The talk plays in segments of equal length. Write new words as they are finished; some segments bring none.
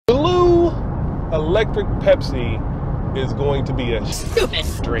electric Pepsi is going to be a stupid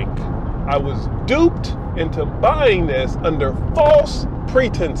drink. I was duped into buying this under false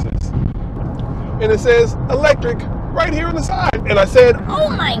pretenses. And it says electric right here on the side. And I said, oh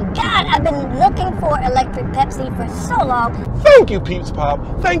my God, I've been looking for electric Pepsi for so long. Thank you, Peeps Pop.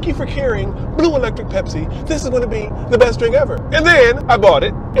 Thank you for carrying Blue Electric Pepsi. This is going to be the best drink ever. And then I bought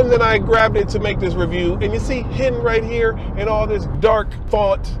it, and then I grabbed it to make this review. And you see hidden right here and all this dark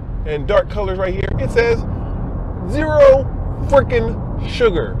font and dark colors right here. It says 0 freaking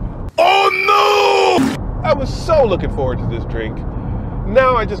sugar. Oh no! I was so looking forward to this drink.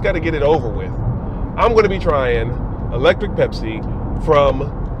 Now I just got to get it over with. I'm going to be trying electric Pepsi from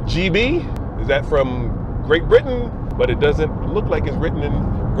GB. Is that from Great Britain? But it doesn't look like it's written in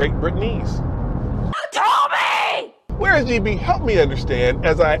Great Britanese. You told me! Where is GB? Help me understand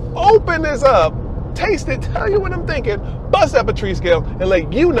as I open this up, taste it, tell you what I'm thinking, bust up a tree scale, and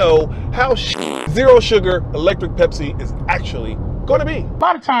let you know how 0 sugar electric Pepsi is actually going to be. A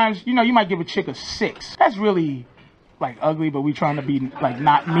lot of times, you know, you might give a chick a 6. That's really like ugly, but we trying to be like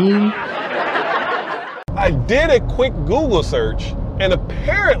not mean. I did a quick Google search, and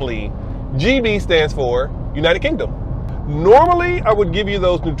apparently GB stands for United Kingdom. Normally, I would give you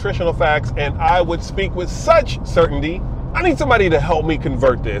those nutritional facts and I would speak with such certainty. I need somebody to help me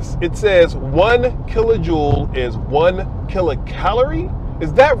convert this. It says 1 kilojoule is 1 kilocalorie.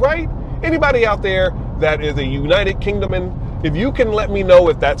 Is that right? Anybody out there that is a United Kingdomman, if you can let me know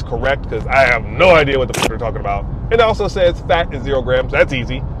if that's correct, because I have no idea what the fuck they're talking about. It also says fat is 0 grams. That's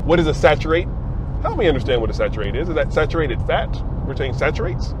easy. What is a saturate? Help me understand what a saturate is. Is that saturated fat? We're saying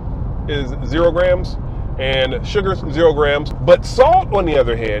saturates is 0 grams and sugar's 0 grams. But salt, on the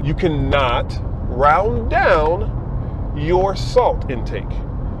other hand, you cannot round down your salt intake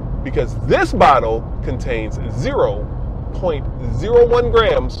because this bottle contains 0.01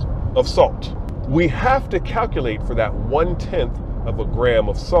 grams of salt. We have to calculate for that 1/10 of a gram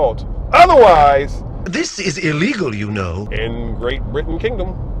of salt. Otherwise, this is illegal, you know. In Great Britain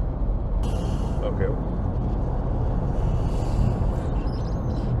Kingdom. Okay.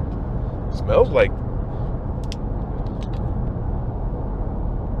 Smells like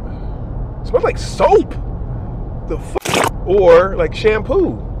soap. The fuck? Or like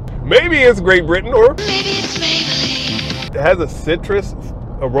shampoo. Maybe it's Great Britain, or maybe it's Maybelline. It has a citrus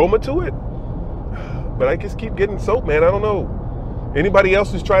aroma to it. But I just keep getting soap, man. I don't know. Anybody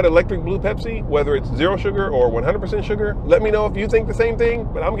else who's tried electric Blue Pepsi, whether it's 0 sugar or 100% sugar, let me know if you think the same thing,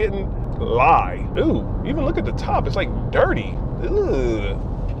 but I'm getting lye. Ooh, even look at the top. It's like dirty. Ugh.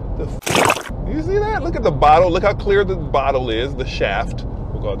 You see that? Look at the bottle. Look how clear the bottle is, the shaft.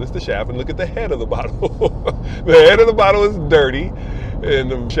 We'll call this the shaft, and look at the head of the bottle. The head of the bottle is dirty, and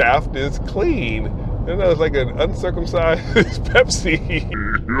the shaft is clean. And it's like an uncircumcised Pepsi.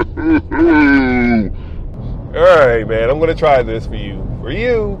 All right, man, I'm gonna try this for you. For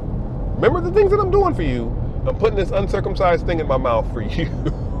you. Remember the things that I'm doing for you. I'm putting this uncircumcised thing in my mouth for you.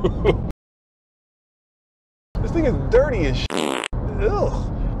 This thing is dirty as shit. Ugh.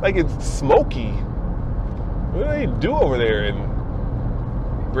 Like it's smoky. What do they do over there in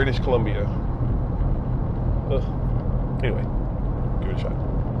British Columbia? Ugh. Anyway, give it a shot.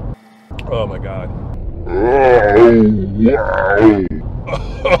 Oh my God.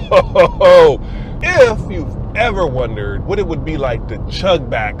 Oh, if you've ever wondered what it would be like to chug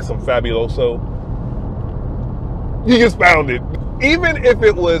back some Fabuloso, you just found it. Even if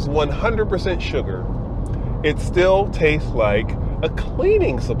it was 100% sugar, it still tastes like a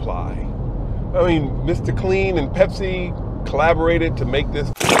cleaning supply. I mean, Mr. Clean and Pepsi collaborated to make this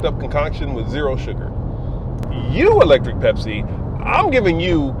f***ed up concoction with 0 sugar. You, Electric Pepsi, I'm giving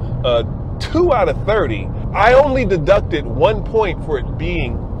you a 2 out of 30. I only deducted 1 point for it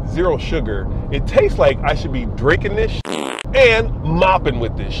being 0 sugar. It tastes like I should be drinking this and mopping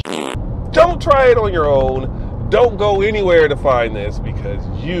with this. Don't try it on your own. Don't go anywhere to find this because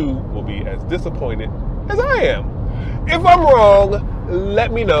you will be as disappointed as I am. If I'm wrong,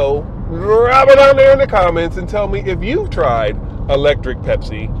 let me know. Drop it down there in the comments and tell me if you've tried electric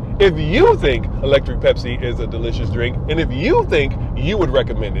Pepsi, if you think electric Pepsi is a delicious drink, and if you think you would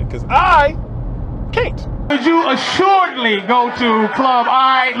recommend it, because I can't. Would you assuredly go to Club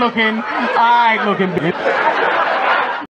Eye looking bitch?